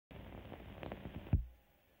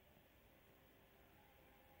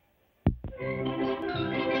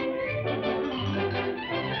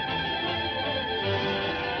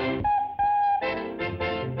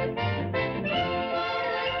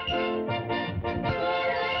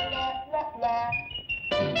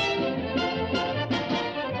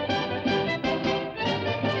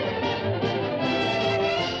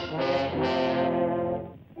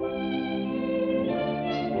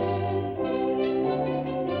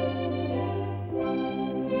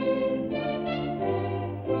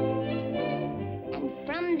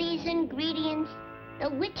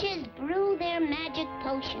the witches brew their magic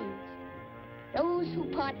potions. Those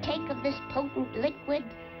who partake of this potent liquid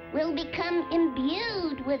will become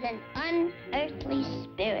imbued with an unearthly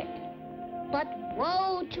spirit. But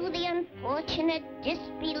woe to the unfortunate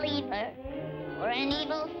disbeliever, for an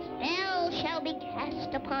evil spell shall be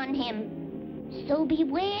cast upon him. So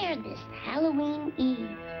beware this Halloween Eve,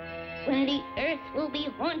 when the earth will be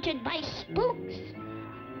haunted by spooks,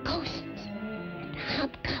 ghosts, and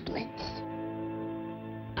hobgoblins.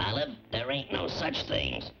 Olive, there ain't no such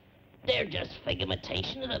things. They're just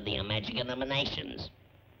figmentations of the imaginations.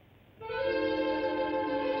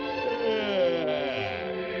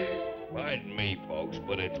 Pardon me, folks,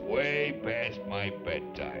 but it's way past my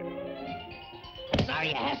bedtime. Sorry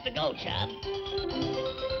you has to go, Chub.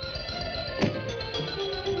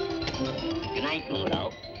 Good night,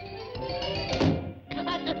 Pluto.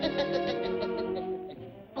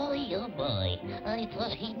 Boy, oh boy, I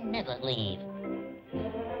thought he'd never leave.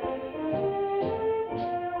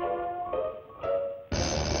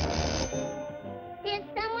 There's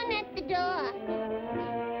someone at the door.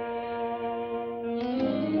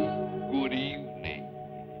 Good evening.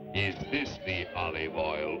 Is this the olive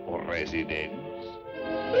oil residence?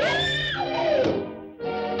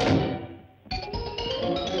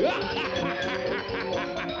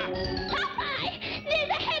 Popeye! There's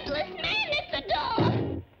a headless man at the door!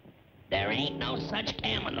 There ain't no such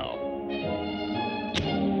camino.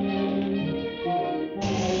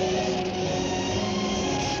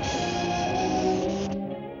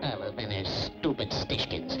 Olive and her stupid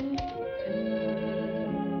stishkins.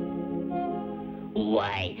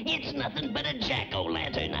 Why, it's nothing but a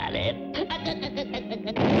jack-o'-lantern, Olive.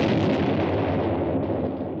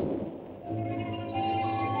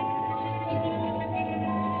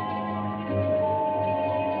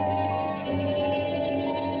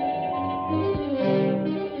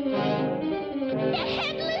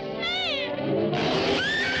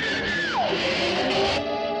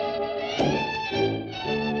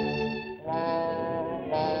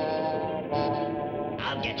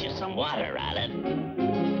 I'll get you some water, Olive.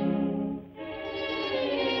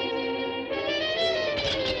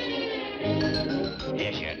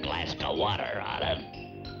 Here's your glass of water, Olive.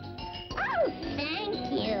 Oh,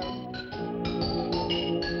 thank you.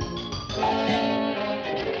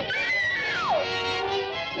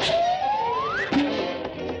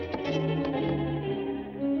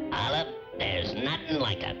 Olive, there's nothing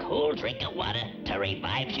like a cool drink of water to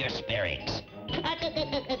revive your spirits. Olive!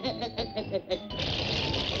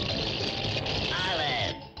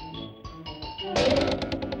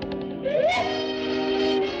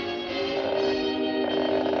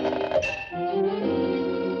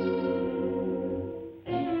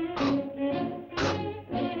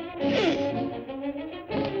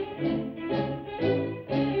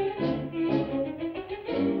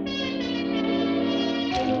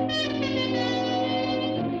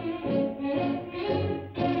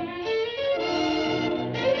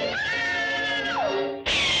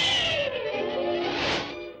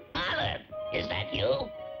 Is that you?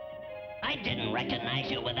 I didn't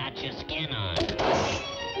recognize you without your skin on.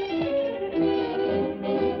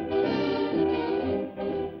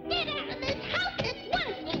 Get out of this house at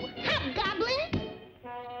once, you hobgoblin!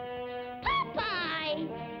 Popeye!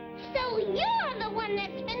 So you're the one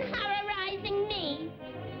that's been horrorizing me.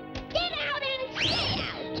 Get out and stay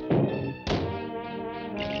out!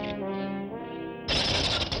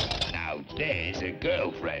 Now there's a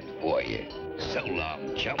girlfriend for you. So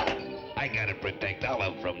long, chump. I gotta protect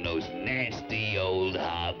Olive from those nasty old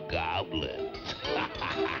hobgoblins.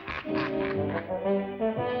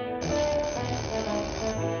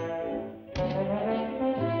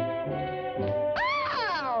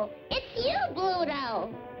 Oh! It's you,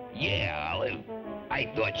 Bluto! Yeah, Olive. I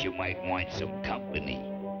thought you might want some company.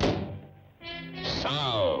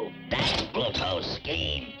 So, that's Pluto's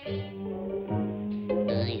scheme.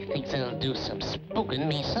 I think I'll do some spooking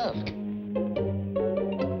myself.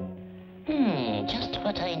 Just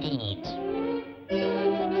what I need.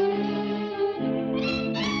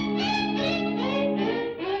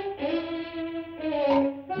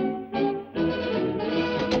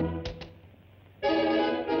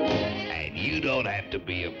 And you don't have to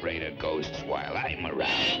be afraid of ghosts while I'm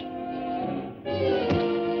around.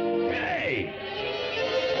 Hey!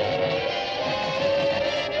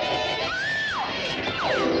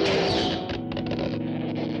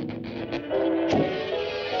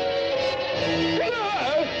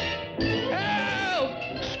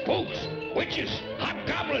 Witches!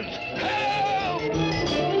 Hobgoblins! Help!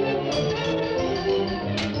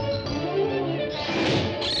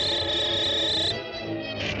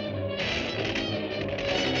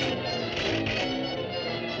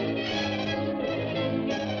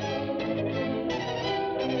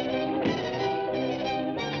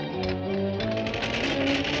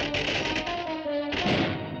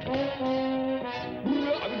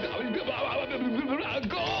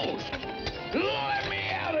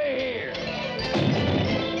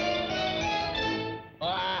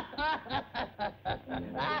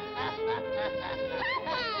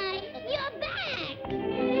 Popeye, you're back!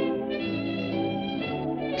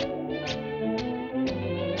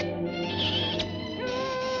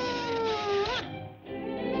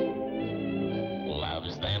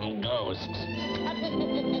 Loves them ghosts.